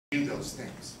do those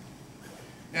things.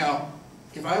 Now,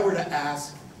 if I were to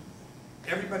ask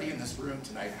everybody in this room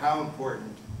tonight how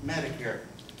important Medicare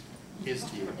is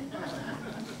to you,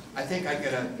 I think I'd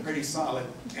get a pretty solid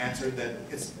answer that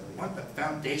it's one of the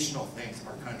foundational things of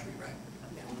our country, right?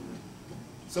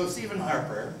 So Stephen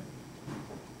Harper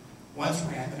once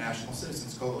ran the National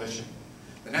Citizens Coalition.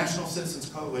 The National Citizens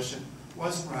Coalition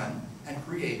was run and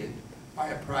created by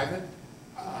a private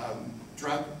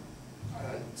drug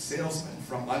salesman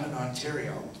from London,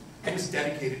 Ontario, and was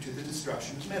dedicated to the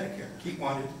destruction of Medicare. He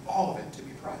wanted all of it to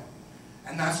be private.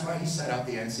 And that's why he set up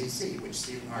the NCC, which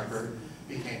Stephen Harper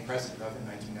became president of in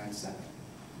 1997.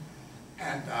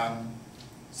 And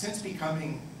since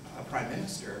becoming a prime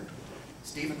minister,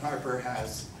 Stephen Harper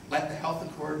has let the health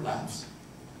accord lapse.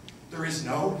 There is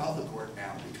no health accord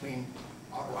now between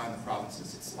Ottawa and the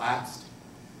provinces. It's lapsed.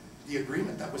 The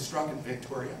agreement that was struck in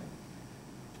Victoria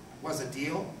was a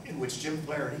deal in which Jim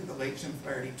Flaherty, the late Jim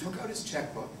Flaherty, took out his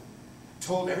checkbook,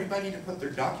 told everybody to put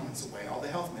their documents away. All the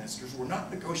health ministers were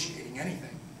not negotiating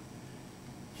anything.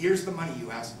 Here's the money you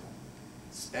asked for.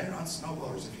 Spend it on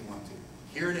snowblowers if you want to.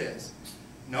 Here it is.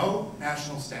 No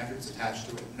national standards attached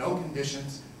to it, no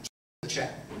conditions, just a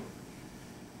check.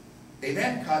 They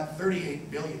then cut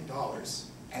 $38 billion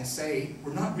and say,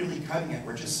 we're not really cutting it,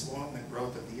 we're just slowing the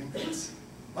growth of the increase.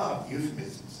 Love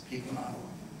euphemisms, people in Ottawa.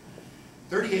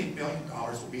 $38 billion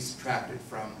will be subtracted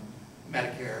from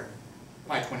Medicare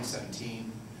by 2017.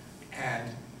 And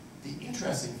the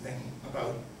interesting thing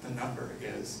about the number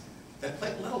is that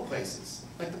little places,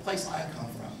 like the place I come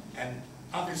from, and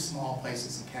other small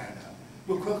places in Canada,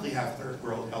 will quickly have third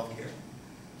world health care.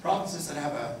 Provinces that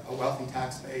have a wealthy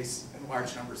tax base and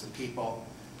large numbers of people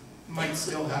might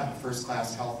still have a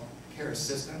first-class health care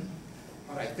system,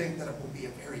 but I think that it will be a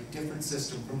very different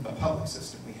system from the public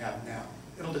system we have now.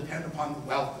 It'll depend upon the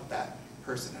wealth of that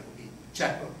person. It'll be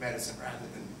checkbook medicine rather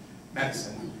than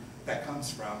medicine that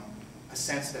comes from a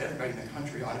sense that everybody in the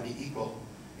country ought to be equal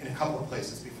in a couple of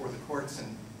places before the courts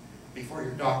and before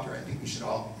your doctor. I think we should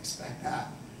all expect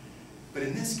that. But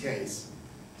in this case,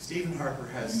 Stephen Harper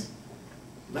has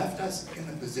left us in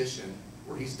the position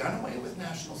where he's done away with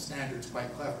national standards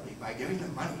quite cleverly by giving the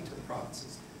money to the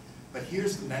provinces. But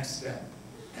here's the next step,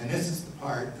 and this is the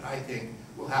part that I think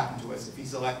will happen to us if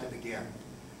he's elected again.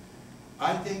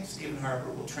 I think Stephen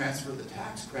Harper will transfer the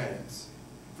tax credits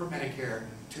for Medicare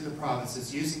to the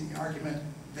provinces using the argument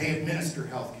they administer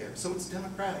health care, so it's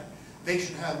democratic. They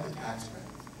should have the tax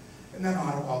credits. And then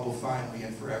Ottawa will finally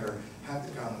and forever have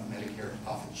the gun with Medicare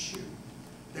off its shoe.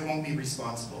 They won't be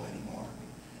responsible anymore.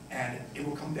 And it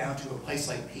will come down to a place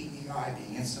like PEI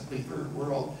being instantly third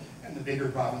world, and the bigger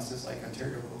provinces like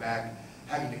Ontario, Quebec,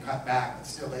 having to cut back but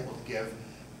still able to give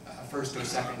first or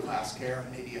second class care.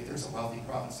 And maybe if there's a wealthy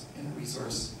province in a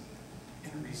resource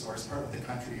part of the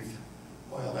country, if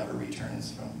oil ever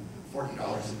returns from $40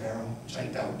 a barrel, which I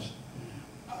doubt,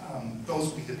 those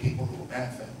will be the people who will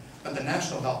benefit. But the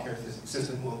national healthcare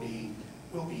system will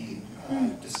be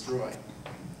destroyed.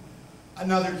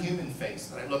 Another human face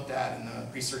that I looked at in the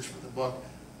research for the book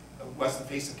was the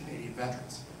face of Canadian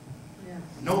veterans. Yeah.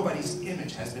 Nobody's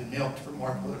image has been milked for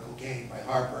more political gain by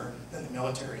Harper than the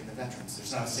military and the veterans.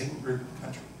 There's not a single group in the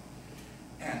country.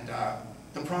 And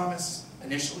the promise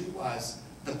initially was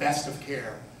the best of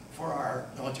care for our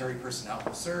military personnel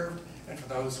who served and for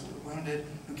those who were wounded,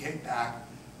 who came back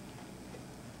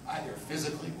either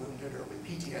physically wounded or with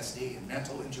PTSD and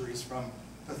mental injuries from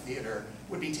the theater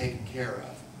would be taken care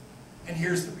of. And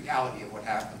here's the reality of what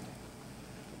happened.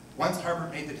 Once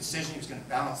Harper made the decision he was going to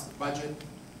balance the budget,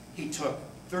 he took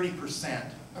 30%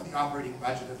 of the operating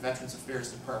budget of the Veterans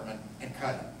Affairs Department and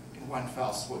cut it in one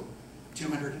fell swoop.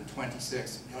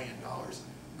 $226 million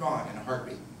gone in a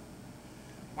heartbeat.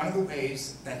 One of the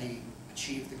ways that he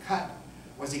achieved the cut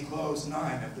was he closed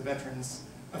 9 of the Veterans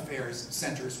Affairs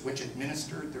centers which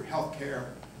administered their health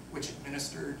care, which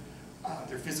administered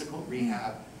their physical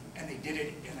rehab, and they did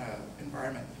it in an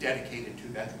environment dedicated to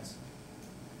veterans.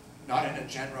 Not in a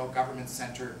general government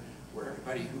center where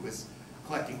everybody who was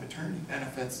collecting maternity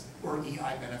benefits or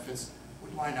EI benefits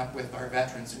would line up with our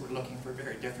veterans who were looking for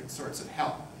very different sorts of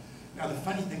help. Now the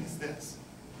funny thing is this,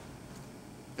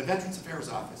 the Veterans Affairs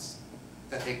Office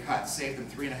that they cut saved them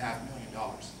 $3.5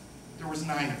 million. There was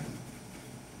 9 of them.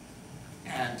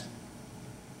 And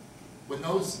when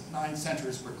those 9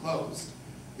 centers were closed,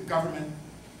 the government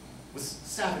was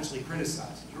savagely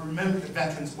criticized. You remember the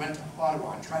veterans went to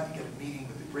Ottawa and tried to get a meeting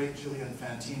with the great Julian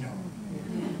Fantino,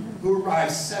 who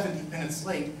arrived 70 minutes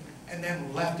late and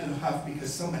then left in a huff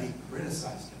because somebody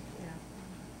criticized him. Yeah.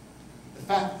 The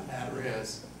fact of the matter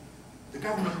is, the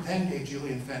government then gave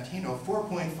Julian Fantino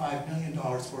 $4.5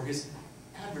 million for his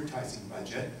advertising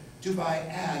budget to buy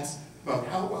ads about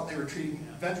how well they were treating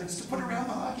veterans to put around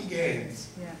the hockey games.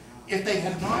 Yeah. If they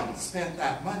had not spent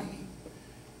that money,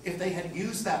 if they had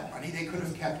used that money, they could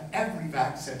have kept every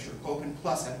vac center open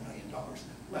plus had $1 million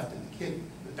left in the kitty.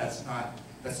 But that's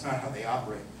not how they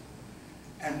operate.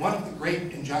 And one of the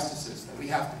great injustices that we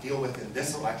have to deal with in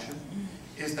this election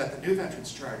is that the new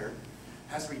Veterans Charter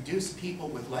has reduced people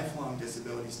with lifelong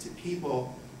disabilities to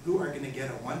people who are going to get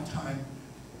a one-time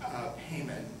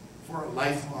payment for a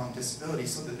lifelong disability.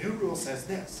 So the new rule says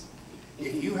this: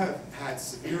 if you have had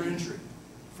severe injury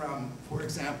from, for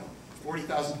example,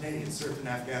 40,000 Canadians served in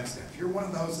Afghanistan, if you're one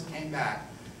of those that came back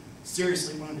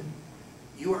seriously wounded,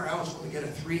 you are eligible to get a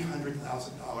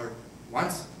 $300,000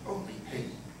 once only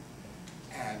payment.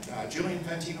 And Julian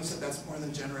Fantino said that's more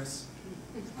than generous.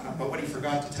 But what he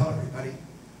forgot to tell everybody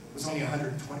was only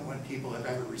 121 people have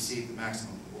ever received the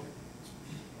maximum award.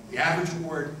 The average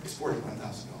award is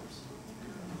 $41,000.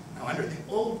 Now, under the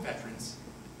old veterans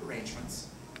arrangements,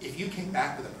 if you came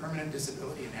back with a permanent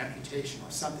disability, an amputation,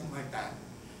 or something like that,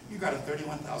 you got a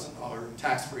 $31,000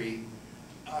 tax-free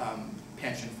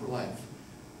pension for life.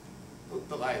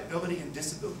 The liability and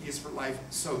disability is for life,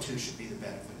 so too should be the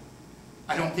benefit.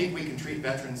 I don't think we can treat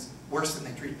veterans worse than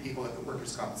they treat people at the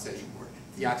Workers' Compensation Board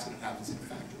if the accident happens in a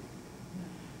factory.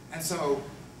 And so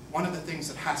one of the things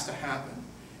that has to happen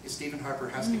is Stephen Harper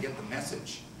has to get the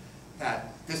message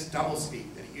that this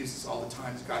doublespeak that he uses all the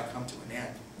time has got to come to an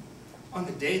end. On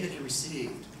the day that he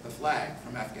received the flag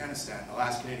from Afghanistan, the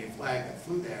last Canadian flag that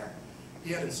flew there,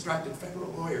 he had instructed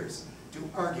federal lawyers to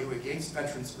argue against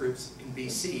veterans groups in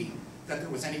BC that there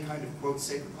was any kind of, quote,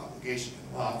 sacred obligation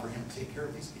in law for him to take care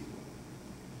of these people.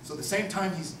 So the same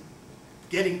time he's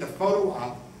getting the photo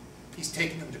op, he's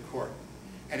taking them to court.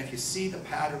 And if you see the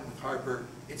pattern with Harper,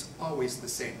 it's always the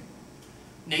same.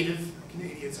 Native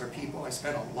Canadians are people I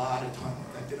spent a lot of time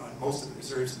with. I've been on most of the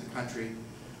reserves in the country.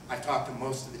 I've talked to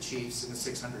most of the chiefs in the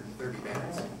 630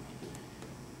 bands.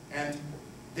 And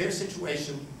their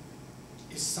situation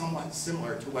is somewhat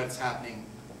similar to what's happening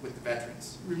with the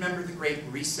veterans. Remember the great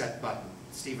reset button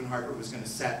Stephen Harper was going to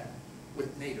set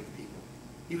with Native people.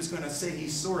 He was going to say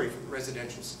he's sorry for the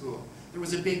residential school. There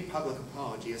was a big public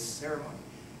apology, a ceremony.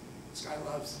 This guy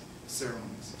loves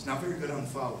ceremonies. He's not very good on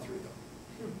follow-through,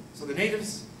 though. So the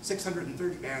Natives,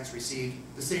 630 bands received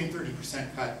the same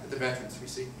 30% cut that the veterans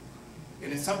received.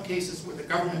 And in some cases where the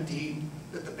government deemed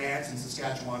that the bands in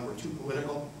Saskatchewan were too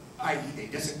political, i.e. they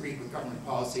disagreed with government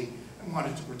policy and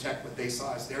wanted to protect what they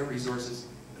saw as their resources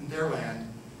and their land,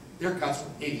 their cuts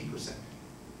were 80%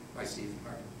 by Stephen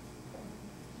Harper.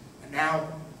 And now,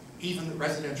 even the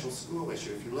residential school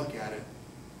issue, if you look at it,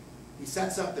 he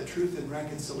sets up the Truth and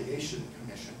Reconciliation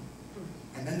Commission,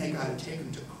 and then they got to take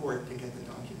him to court to get the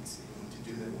documents to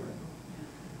do their work.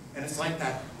 And it's like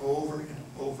that over and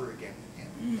over again with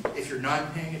him. If you're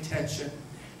not paying attention,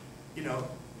 you know,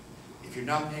 if you're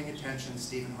not paying attention,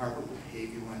 Stephen Harper will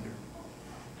pave you under.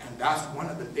 And that's one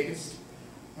of the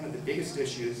biggest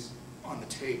issues on the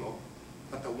table.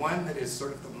 But the one that is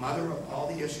sort of the mother of all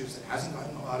the issues that hasn't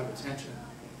gotten a lot of attention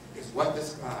is what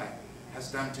this guy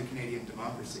has done to Canadian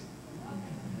democracy.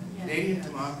 Canadian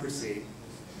democracy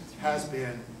has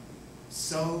been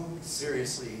so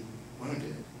seriously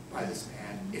wounded by this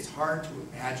man, it's hard to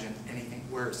imagine anything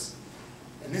worse.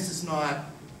 And this is not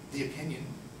the opinion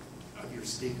of your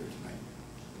speaker tonight.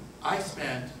 I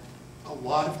spent a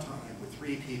lot of time with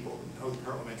three people who know the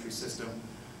parliamentary system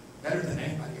better than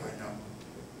anybody I know.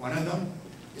 One of them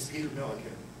is Peter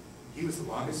Milliken. He was the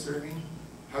longest serving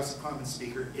House of Commons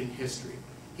Speaker in history.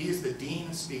 He is the Dean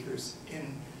of Speakers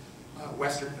in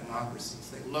Western democracies.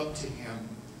 They look to him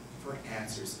for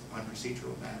answers on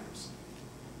procedural matters.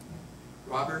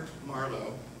 Robert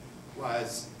Marlowe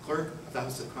was clerk of the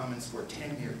House of Commons for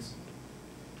 10 years.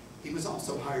 He was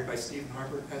also hired by Stephen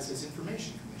Harper as his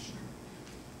information commissioner.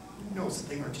 He knows a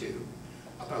thing or two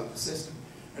about the system.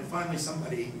 And finally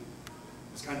somebody, it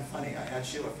was kind of funny, I had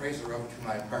Sheila Fraser over to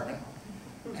my apartment,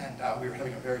 and we were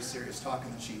having a very serious talk,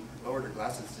 and she lowered her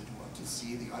glasses and said, "You want to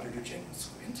see the Auditor General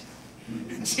squint?"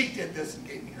 And she did this and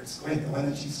gave me her squint, the one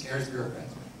that she scares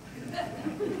bureaucrats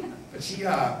with. But she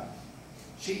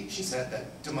said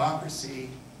that democracy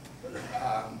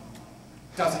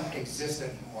doesn't exist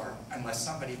anymore unless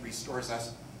somebody restores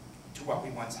us to what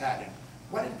we once had. And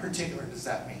what in particular does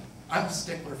that mean? I'm a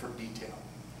stickler for detail,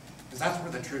 because that's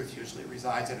where the truth usually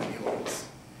resides in a new office.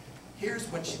 Here's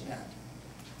what she meant.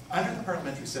 Under the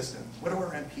parliamentary system, what do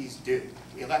our MPs do?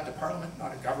 We elect a parliament,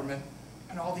 not a government,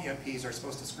 and all the MPs are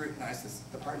supposed to scrutinize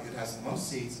the party that has the most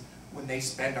seats when they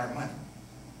spend our money.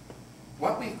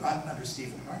 What we've gotten under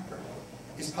Stephen Harper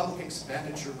is public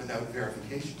expenditure without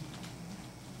verification.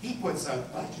 He puts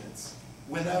out budgets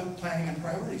without planning and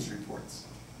priorities reports.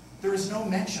 There is no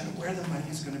mention of where the money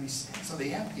is going to be spent. So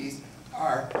the MPs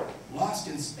are lost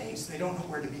in space. They don't know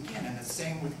where to begin, and the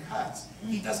same with cuts.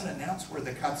 He doesn't announce where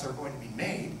the cuts are going to be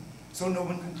made, so no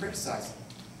one can criticize them.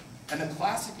 And a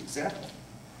classic example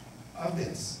of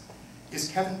this is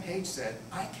Kevin Page said,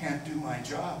 I can't do my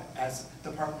job as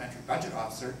the parliamentary budget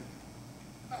officer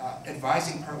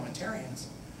advising parliamentarians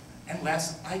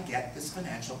unless I get this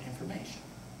financial information.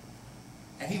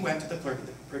 And he went to the clerk of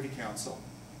the Privy Council,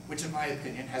 which in my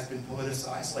opinion has been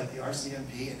politicized like the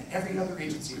RCMP and every other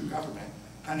agency of government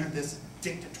under this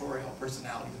dictatorial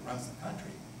personality that runs the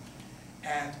country.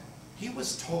 And he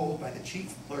was told by the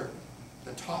chief clerk,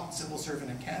 the top civil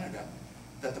servant in Canada,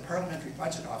 that the parliamentary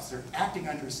budget officer, acting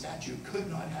under a statute, could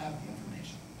not have the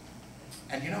information.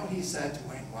 And you know what he said to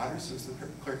Wayne Waters, who was the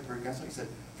clerk of the Privy Council? He said,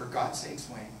 for God's sakes,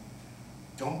 Wayne,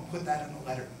 don't put that in the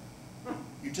letter.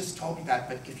 You just told me that,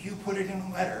 but if you put it in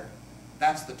a letter,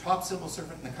 that's the top civil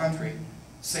servant in the country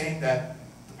saying that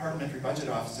the parliamentary budget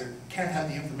officer can't have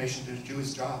the information to do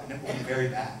his job, and it will be very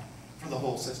bad for the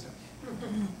whole system.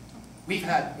 We've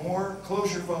had more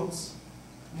closure votes,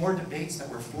 more debates that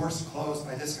were forced closed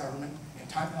by this government in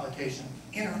time allocation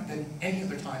than any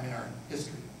other time in our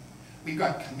history. We've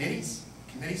got committees,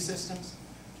 committee systems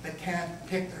that can't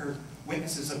pick their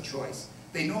witnesses of choice.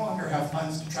 They no longer have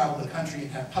funds to travel the country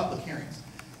and have public hearings.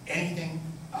 Anything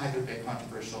either bit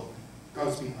controversial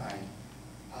goes behind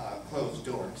closed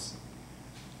doors.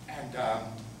 And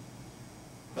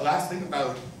the last thing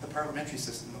about the parliamentary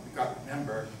system that we've got to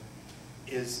remember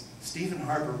is Stephen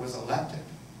Harper was elected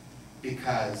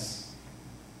because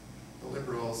the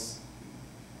Liberals,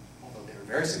 although they were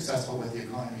very successful with the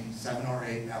economy, 7 or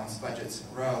 8 balanced budgets in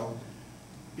a row,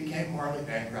 became morally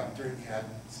bankrupt during the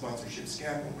sponsorship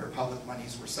scandal where public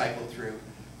monies were cycled through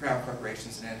crown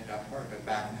corporations and ended up part of it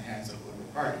back in the hands of the Liberal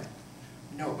Party.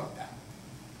 We know about that.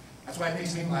 That's why it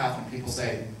makes me laugh when people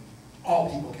say, all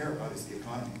people care about is the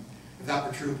economy. If that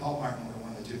were true, Paul Martin would have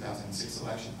won the 2006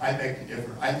 election. I beg to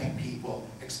differ. I think people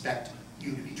expect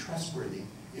you to be trustworthy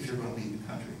if you're going to lead the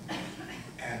country.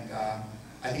 And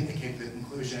I think they came to the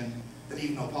conclusion that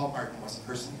even though Paul Martin wasn't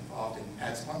personally involved in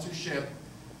ad sponsorship,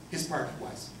 his party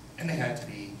was. And they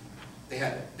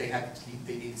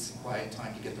needed some quiet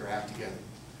time to get their act together.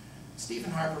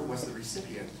 Stephen Harper was the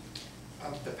recipient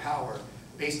of the power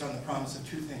based on the promise of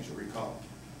 2 things, you'll recall: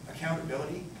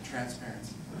 accountability and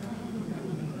transparency.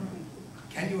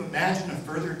 Can you imagine a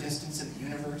further distance in the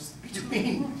universe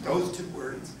between those 2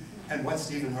 words and what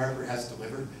Stephen Harper has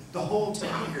delivered? The whole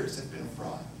 10 years has been a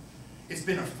fraud. It's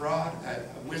been a fraud, a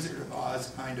Wizard of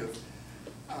Oz kind of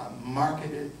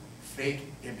marketed fake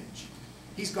image.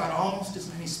 He's got almost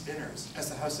as many spinners as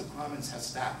the House of Commons has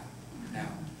staff now.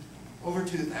 Over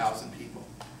 2,000 people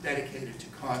dedicated to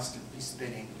constantly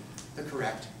spinning the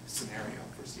correct scenario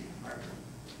for Stephen Harper.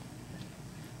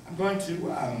 I'm going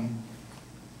to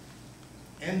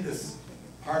end this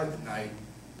part of the night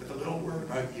with a little word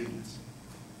about unions.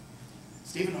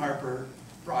 Stephen Harper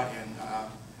brought in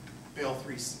Bill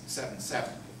 377.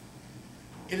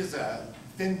 It is a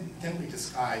thinly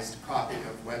disguised copy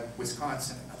of what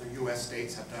Wisconsin and other U.S.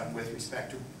 states have done with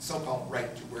respect to so-called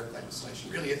right-to-work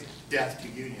legislation. Really, it's death to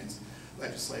unions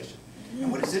legislation.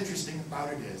 And what is interesting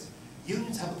about it is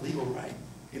unions have a legal right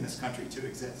in this country to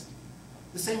exist.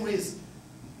 The same way as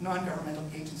non-governmental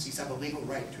agencies have a legal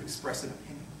right to express an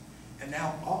opinion. And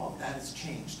now all of that has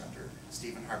changed under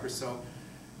Stephen Harper. So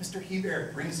Mr.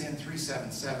 Hebert brings in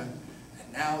 377,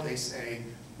 and now they say,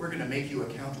 we're going to make you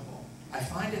accountable. I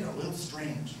find it a little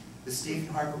strange that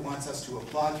Stephen Harper wants us to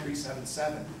applaud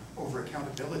 377 over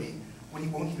accountability when he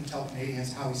won't even tell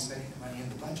Canadians how he's spending the money in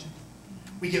the budget.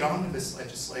 We get omnibus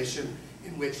legislation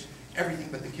in which everything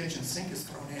but the kitchen sink is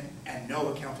thrown in and no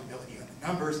accountability on the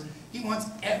numbers. He wants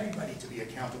everybody to be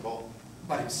accountable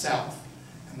but himself.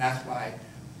 And that's why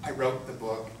I wrote the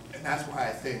book, and that's why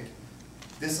I think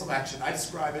this election, I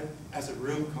describe it as a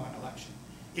Rubicon election.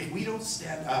 If we don't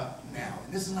stand up now,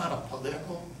 and this is not a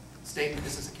political statement,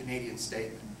 this is a Canadian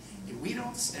statement. If we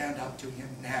don't stand up to him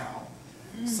now,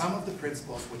 some of the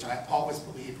principles which I always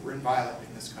believed were inviolate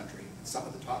in this country, some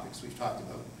of the topics we've talked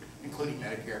about, including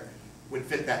Medicare, would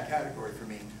fit that category for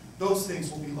me. Those things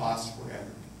will be lost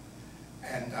forever.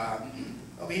 And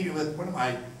I'll leave you with one of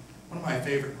my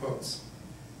favorite quotes.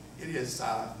 It is,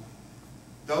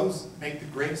 those make the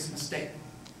greatest mistake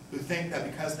who think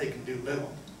that because they can do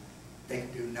little, they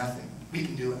can do nothing. We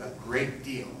can do a great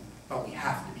deal, but we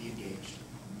have to be engaged.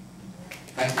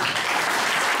 Thank you.